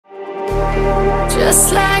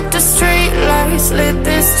Just like the street lights lit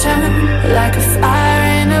this town, like a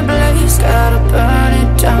fire in a blaze, gotta burn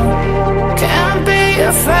it down. Can't be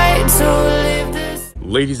afraid to leave this.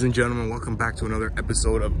 Ladies and gentlemen, welcome back to another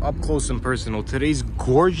episode of Up Close and Personal. Today's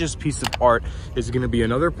gorgeous piece of art is going to be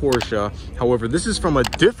another Porsche. However, this is from a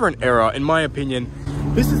different era, in my opinion.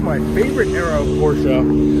 This is my favorite era of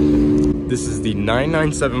Porsche. This is the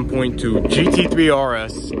 997.2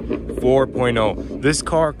 GT3RS 4.0. This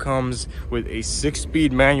car comes with a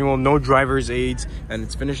 6-speed manual, no driver's aids, and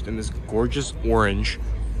it's finished in this gorgeous orange.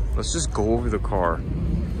 Let's just go over the car.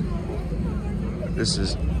 This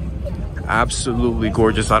is absolutely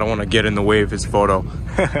gorgeous. I don't want to get in the way of his photo,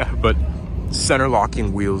 but center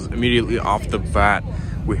locking wheels immediately off the bat.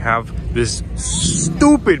 We have this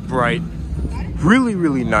stupid bright,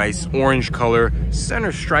 really nice orange color,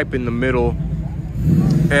 center stripe in the middle,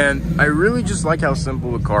 and I really just like how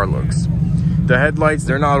simple the car looks. The headlights,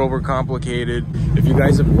 they're not overcomplicated. If you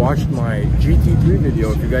guys have watched my GT3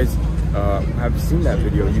 video, if you guys have seen that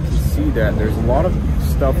video, you can see that there's a lot of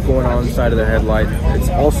stuff going on inside of the headlight. It's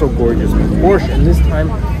also gorgeous. Porsche in this time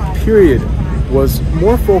period was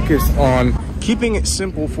more focused on keeping it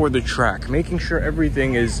simple for the track, making sure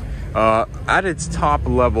everything is at its top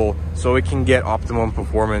level so it can get optimum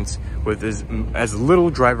performance with as little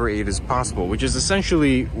driver aid as possible, which is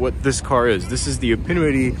essentially what this car is. This is the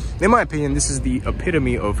epitome, in my opinion, this is the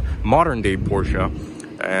epitome of modern day Porsche,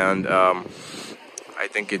 and I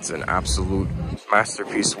think it's an absolute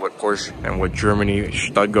masterpiece what Porsche and what Germany,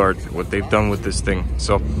 Stuttgart, what they've done with this thing.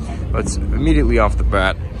 So let's immediately off the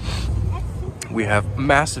bat, we have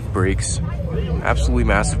massive brakes, absolutely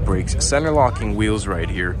massive brakes, center locking wheels right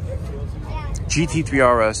here.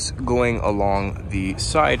 GT3RS going along the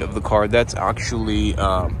side of the car. That's actually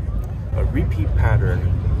a repeat pattern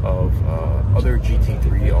of other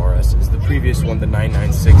GT3RSs. The previous one, the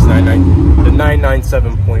 996, the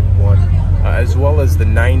 997.1, as well as the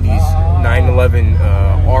 90s 911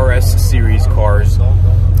 RS series cars,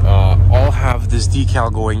 all have this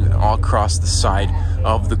decal going all across the side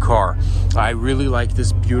of the car. I really like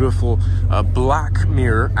this beautiful black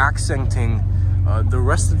mirror accenting the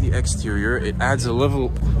rest of the exterior. It adds a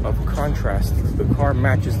level of contrast. The car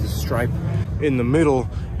matches the stripe in the middle,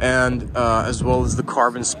 and as well as the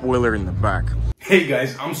carbon spoiler in the back. Hey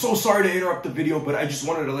guys, I'm so sorry to interrupt the video, but I just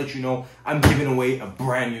wanted to let you know I'm giving away a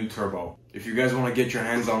brand new turbo. If you guys want to get your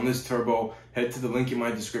hands on this turbo, head to the link in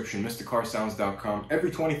my description, mrcarsounds.com.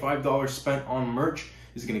 Every $25 spent on merch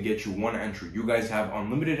is going to get you one entry. You guys have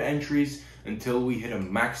unlimited entries until we hit a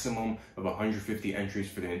maximum of 150 entries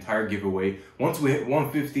for the entire giveaway. Once we hit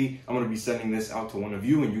 150, I'm going to be sending this out to one of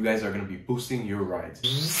you, and you guys are going to be boosting your rides.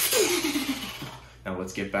 Now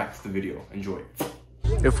let's get back to the video. Enjoy.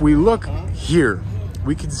 If we look here,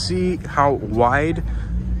 we can see how wide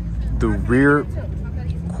the rear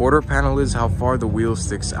quarter panel is, how far the wheel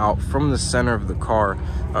sticks out from the center of the car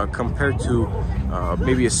compared to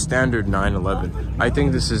maybe a standard 911. I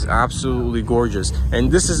think this is absolutely gorgeous,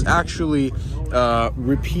 and this is actually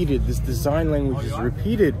repeated. This design language is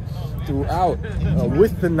repeated throughout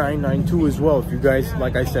with the 992 as well. If you guys,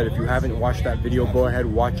 like I said, if you haven't watched that video, go ahead,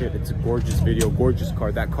 watch it. It's a gorgeous video, gorgeous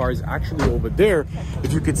car. That car is actually over there.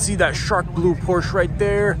 If you could see that shark blue Porsche right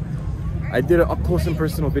there, I did an up close and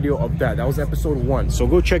personal video of that. That was episode 1, so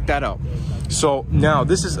go check that out. So now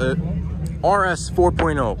this is a RS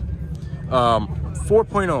 4.0,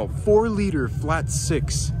 4-liter flat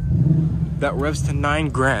 6 that revs to 9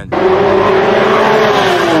 grand.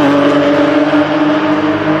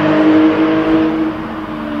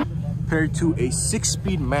 Compared to a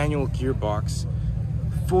 6-speed manual gearbox,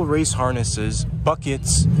 full race harnesses,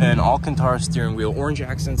 buckets, and Alcantara steering wheel, orange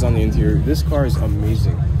accents on the interior. This car is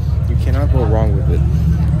amazing. You cannot go wrong with it.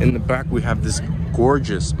 In the back, we have this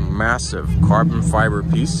gorgeous, massive carbon fiber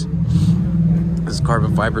piece. This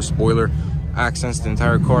carbon fiber spoiler accents the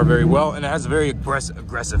entire car very well, and it has a very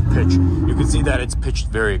aggressive pitch. You can see that it's pitched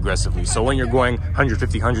very aggressively. So when you're going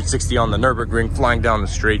 150, 160 on the Nürburgring, flying down the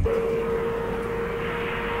straight,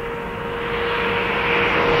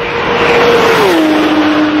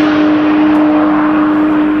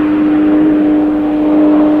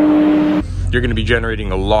 you're going to be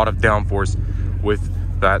generating a lot of downforce with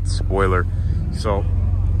that spoiler. So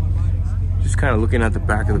just kind of looking at the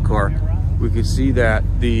back of the car, we can see that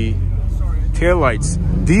the taillights,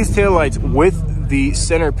 these taillights with the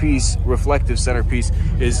centerpiece, reflective centerpiece,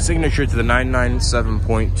 is signature to the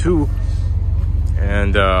 997.2.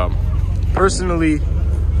 And personally,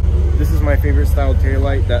 this is my favorite style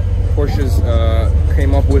taillight that Porsches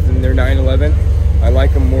came up with in their 911. I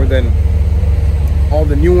like them more than all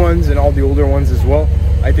the new ones and all the older ones as well.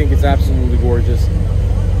 I think it's absolutely gorgeous.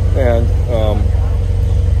 and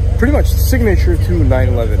pretty much signature to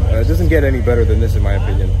 911. It doesn't get any better than this in my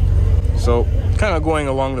opinion. So kind of going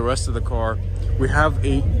along the rest of the car, we have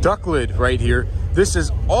a duck lid right here. This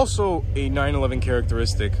is also a 911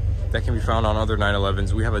 characteristic that can be found on other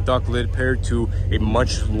 911s. We have a duck lid paired to a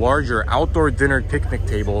much larger outdoor dinner picnic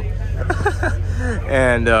table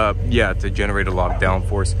and yeah, to generate a lot of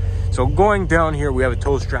downforce. So going down here, we have a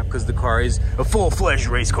tow strap because the car is a full-fledged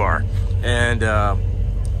race car, and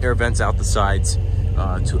air vents out the sides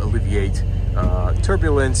to alleviate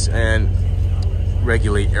turbulence and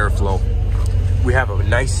regulate airflow. We have a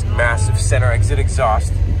nice massive center exit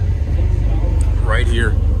exhaust right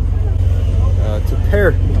here to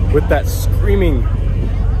pair with that screaming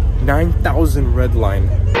 9000 red line.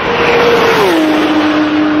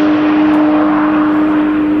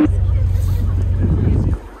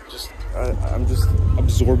 I'm just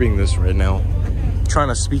absorbing this right now, trying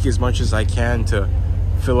to speak as much as I can to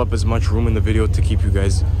fill up as much room in the video to keep you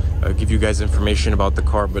guys give you guys information about the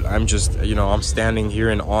car. But I'm just, you know, I'm standing here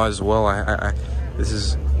in awe as well. This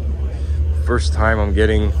is first time I'm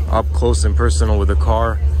getting up close and personal with a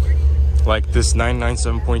car like this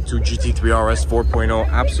 997.2 GT3RS 4.0.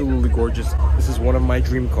 Absolutely gorgeous. This is one of my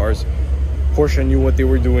dream cars. Porsche knew what they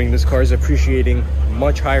were doing. This car is appreciating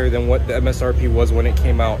much higher than what the MSRP was when it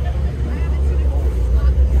came out.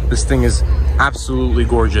 This thing is absolutely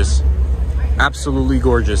gorgeous. Absolutely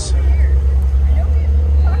gorgeous.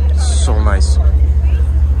 So nice.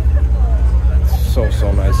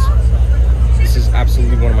 So nice. This is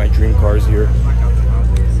absolutely one of my dream cars here.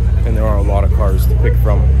 And there are a lot of cars to pick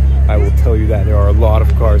from. I will tell you that there are a lot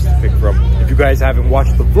of cars to pick from. If you guys haven't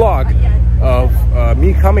watched the vlog of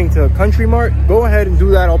me coming to Country Mart, go ahead and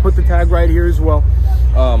do that. I'll put the tag right here as well.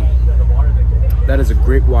 That is a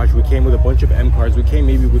great watch. We came with a bunch of M cars. We came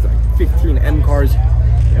maybe with like 15 M cars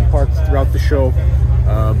and parked throughout the show.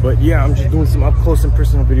 But yeah, I'm just doing some up close and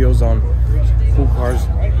personal videos on cool cars.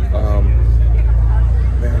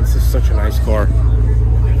 Man, this is such a nice car.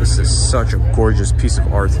 This is such a gorgeous piece of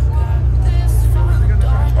art.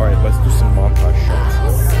 All right, let's do some montage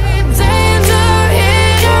shots.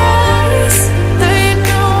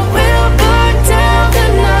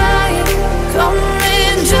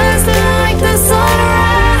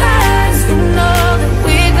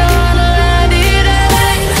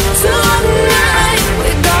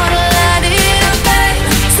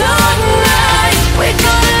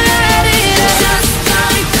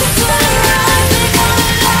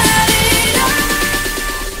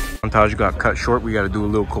 Montage got cut short. We got to do a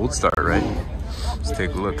little cold start, right? Let's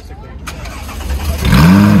take a look.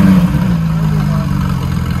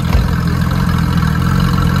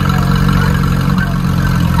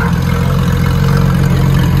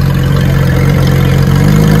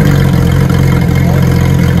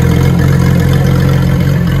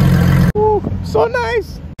 Ooh, so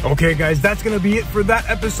nice. Okay guys, that's gonna be it for that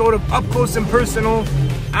episode of Up Close and Personal.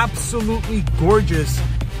 Absolutely gorgeous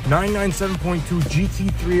 997.2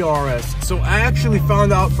 GT3RS. So I actually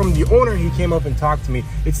found out from the owner, he came up and talked to me,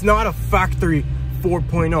 it's not a factory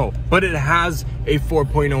 4.0, but it has a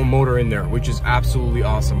 4.0 motor in there, which is absolutely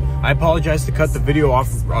awesome. I apologize to cut the video off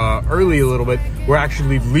early a little bit. We're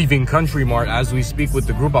actually leaving Country Mart as we speak with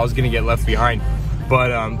the group. I was gonna get left behind. But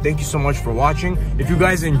thank you so much for watching. If you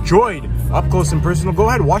guys enjoyed Up Close and Personal, go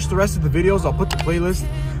ahead and watch the rest of the videos. I'll put the playlist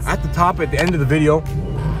at the top at the end of the video,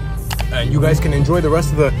 and you guys can enjoy the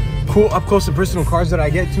rest of the cool up close and personal cars that I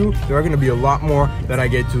get to. There are going to be a lot more that I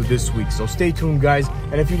get to this week, so stay tuned guys.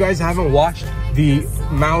 And if you guys haven't watched the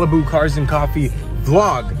Malibu Cars and Coffee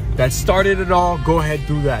vlog that started it all, go ahead,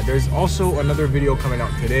 do that. There's also another video coming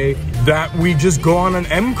out today that we just go on an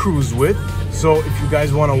M cruise with, so if you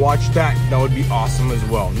guys want to watch that, that would be awesome as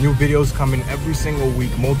well. New videos coming every single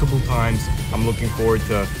week, multiple times. I'm looking forward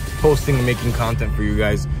to posting and making content for you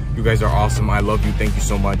guys. You guys are awesome. I love you. Thank you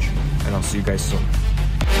so much, and I'll see you guys soon.